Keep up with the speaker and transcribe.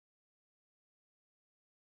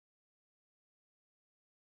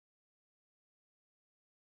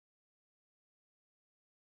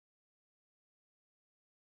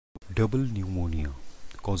Double pneumonia,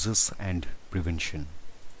 causes and prevention.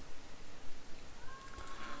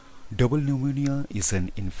 Double pneumonia is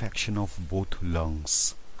an infection of both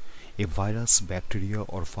lungs. A virus, bacteria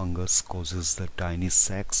or fungus causes the tiny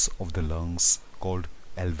sacs of the lungs called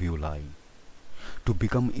alveoli to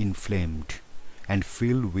become inflamed and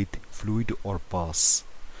fill with fluid or pus,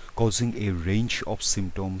 causing a range of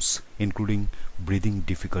symptoms including breathing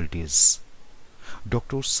difficulties.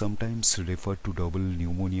 Doctors sometimes refer to double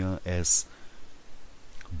pneumonia as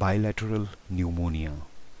bilateral pneumonia.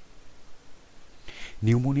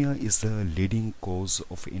 Pneumonia is the leading cause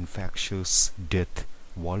of infectious death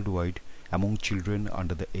worldwide among children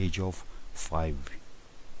under the age of 5.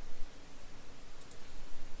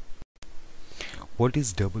 What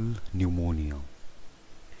is double pneumonia?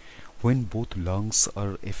 When both lungs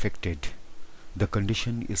are affected, the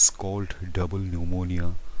condition is called double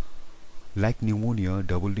pneumonia. Like pneumonia,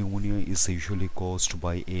 double pneumonia is usually caused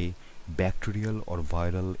by a bacterial or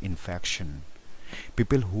viral infection.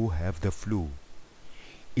 People who have the flu,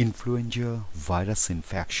 influenza virus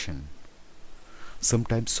infection, some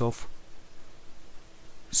types of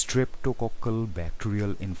streptococcal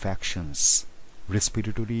bacterial infections,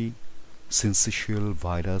 respiratory syncytial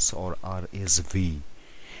virus or RSV,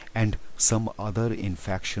 and some other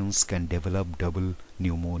infections can develop double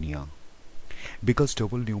pneumonia. Because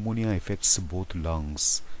double pneumonia affects both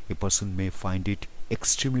lungs, a person may find it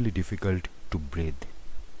extremely difficult to breathe.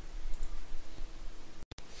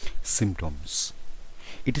 Symptoms.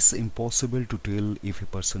 It is impossible to tell if a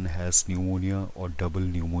person has pneumonia or double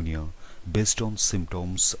pneumonia based on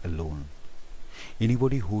symptoms alone.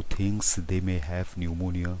 Anybody who thinks they may have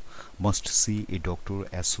pneumonia must see a doctor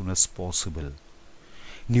as soon as possible.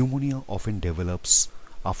 Pneumonia often develops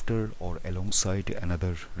after or alongside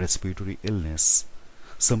another respiratory illness.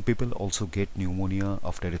 Some people also get pneumonia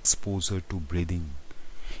after exposure to breathing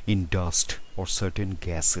in dust or certain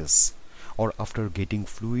gases, or after getting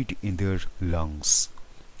fluid in their lungs.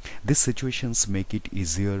 These situations make it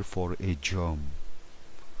easier for a germ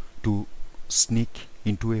to sneak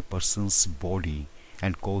into a person's body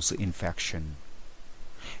and cause infection.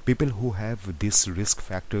 People who have these risk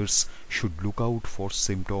factors should look out for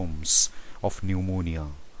symptoms of pneumonia.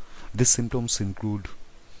 These symptoms include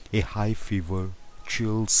a high fever,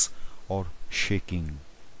 chills, or shaking.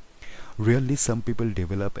 Rarely some people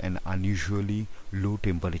develop an unusually low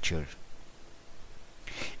temperature.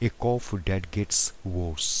 A cough that gets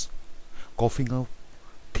worse, coughing up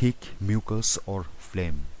thick mucus or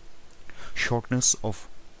phlegm, shortness of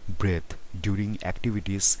breath during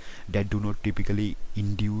activities that do not typically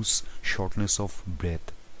induce shortness of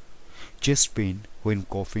breath, chest pain when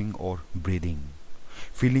coughing or breathing,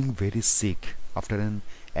 feeling very sick after an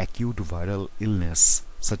acute viral illness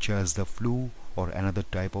such as the flu or another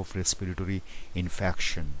type of respiratory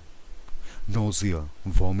infection, nausea,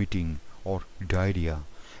 vomiting or diarrhea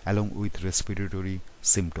along with respiratory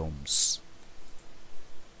symptoms.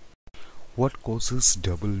 What causes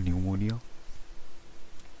double pneumonia?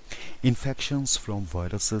 Infections from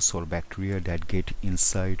viruses or bacteria that get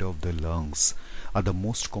inside of the lungs are the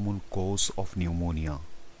most common cause of pneumonia.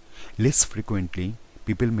 Less frequently,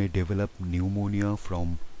 people may develop pneumonia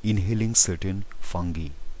from inhaling certain fungi.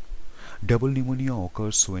 Double pneumonia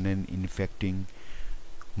occurs when an infecting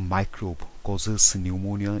microbe causes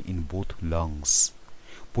pneumonia in both lungs.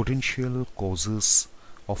 Potential causes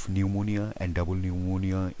of pneumonia and double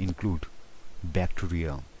pneumonia include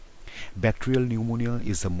bacteria. Bacterial pneumonia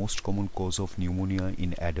is the most common cause of pneumonia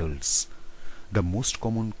in adults. The most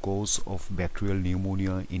common cause of bacterial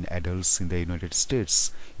pneumonia in adults in the United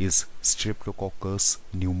States is Streptococcus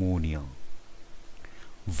pneumonia.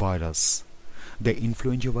 Virus. The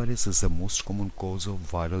influenza virus is the most common cause of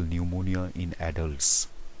viral pneumonia in adults.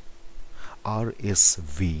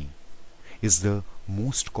 RSV is the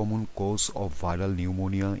most common cause of viral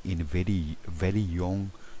pneumonia in very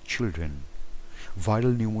young children.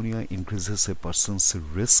 Viral pneumonia increases a person's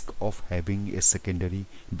risk of having a secondary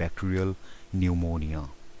bacterial pneumonia.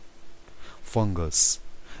 Fungus.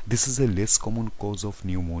 This is a less common cause of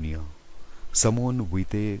pneumonia. Someone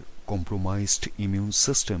with a compromised immune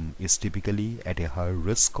system is typically at a higher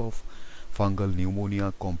risk of fungal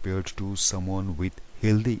pneumonia compared to someone with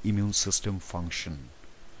healthy immune system function.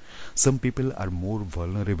 Some people are more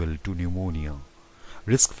vulnerable to pneumonia.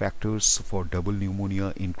 Risk factors for double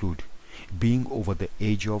pneumonia include being over the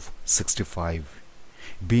age of 65,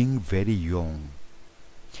 being very young,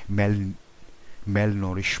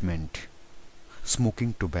 malnourishment,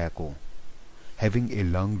 smoking tobacco, having a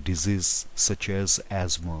lung disease such as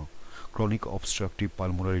asthma, chronic obstructive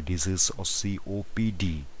pulmonary disease or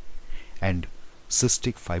COPD, and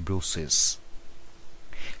cystic fibrosis.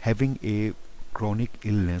 having a chronic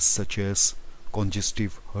illness such as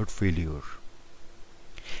congestive heart failure,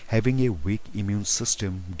 having a weak immune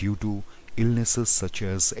system due to illnesses such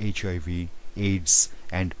as HIV, AIDS,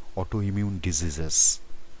 and autoimmune diseases,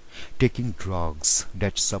 taking drugs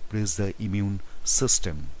that suppress the immune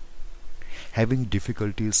system, having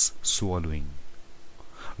difficulties swallowing,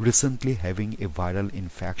 recently having a viral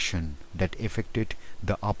infection that affected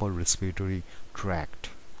the upper respiratory tract.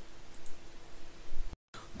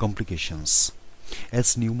 Complications.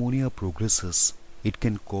 As pneumonia progresses, it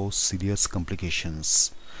can cause serious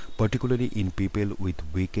complications, particularly in people with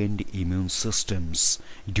weakened immune systems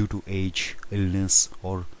due to age, illness,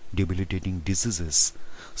 or debilitating diseases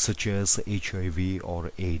such as HIV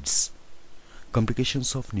or AIDS.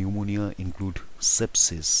 Complications of pneumonia include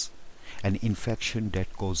sepsis, an infection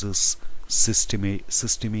that causes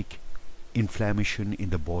systemic inflammation in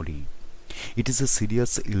the body. It is a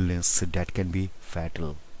serious illness that can be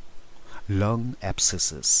fatal. Lung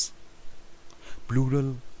abscesses,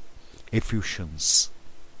 pleural effusions.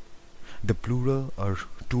 The pleura are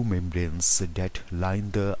two membranes that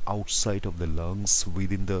line the outside of the lungs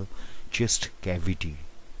within the chest cavity.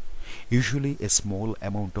 Usually a small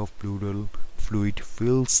amount of pleural fluid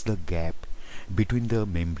fills the gap between the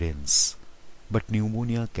membranes, but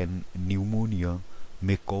pneumonia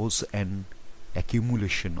may cause an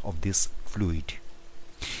accumulation of this fluid.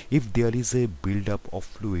 If there is a buildup of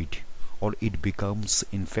fluid or it becomes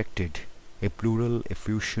infected, a pleural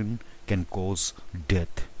effusion can cause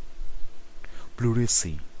death.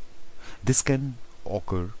 Pleurisy. This can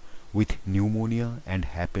occur with pneumonia and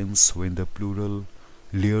happens when the pleural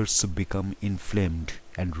layers become inflamed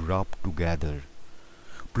and rub together.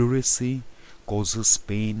 Pleurisy causes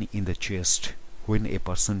pain in the chest when a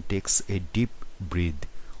person takes a deep breath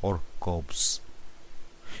or coughs.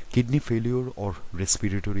 Kidney failure or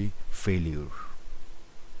respiratory failure.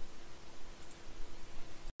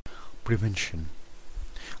 Prevention.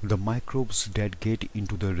 The microbes that get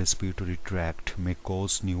into the respiratory tract may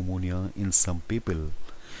cause pneumonia in some people,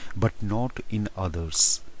 but not in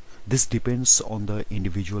others. This depends on the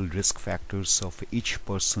individual risk factors of each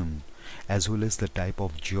person as well as the type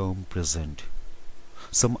of germ present.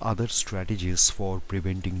 Some other strategies for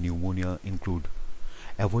preventing pneumonia include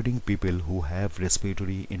avoiding people who have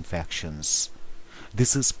respiratory infections.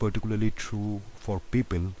 This is particularly true for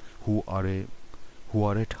people who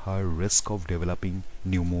are at high risk of developing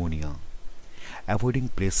pneumonia. Avoiding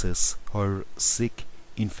places where sick,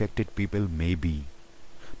 infected people may be,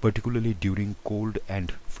 particularly during cold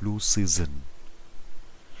and flu season.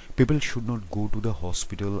 People should not go to the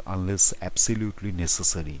hospital unless absolutely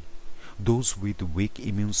necessary. Those with weak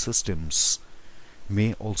immune systems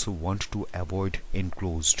may also want to avoid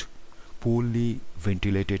enclosed, poorly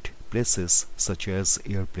ventilated places such as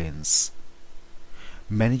airplanes.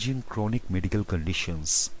 Managing chronic medical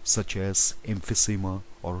conditions such as emphysema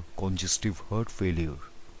or congestive heart failure.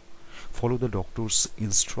 Follow the doctor's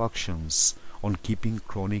instructions on keeping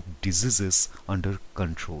chronic diseases under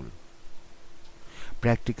control.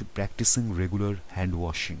 Practicing regular hand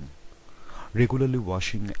washing. Regularly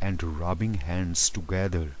washing and rubbing hands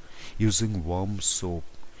together using warm soap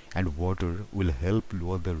and water will help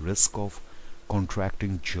lower the risk of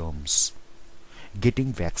contracting germs.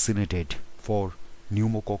 Getting vaccinated for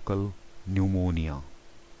pneumococcal pneumonia.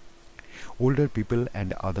 Older people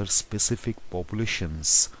and other specific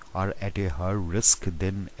populations are at a higher risk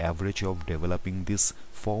than average of developing this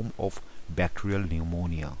form of bacterial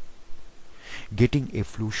pneumonia. Getting a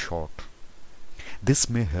flu shot. This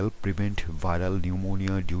may help prevent viral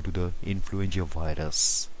pneumonia due to the influenza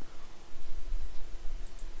virus.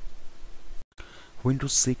 When to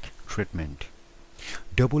seek treatment.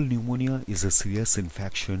 Double pneumonia is a serious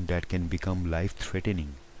infection that can become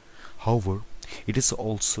life-threatening. However, it is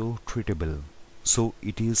also treatable, so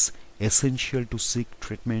it is essential to seek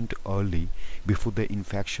treatment early before the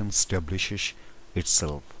infection establishes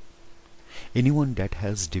itself. Anyone that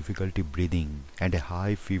has difficulty breathing and a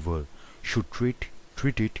high fever should treat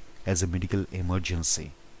it as a medical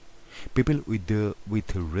emergency. People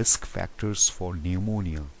with risk factors for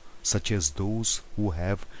pneumonia, such as those who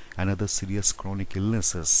have another serious chronic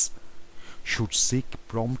illnesses, should seek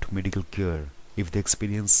prompt medical care if they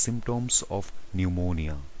experience symptoms of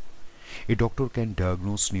pneumonia. A doctor can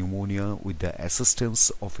diagnose pneumonia with the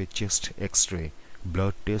assistance of a chest X-ray,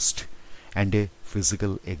 blood test, and a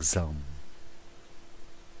physical exam.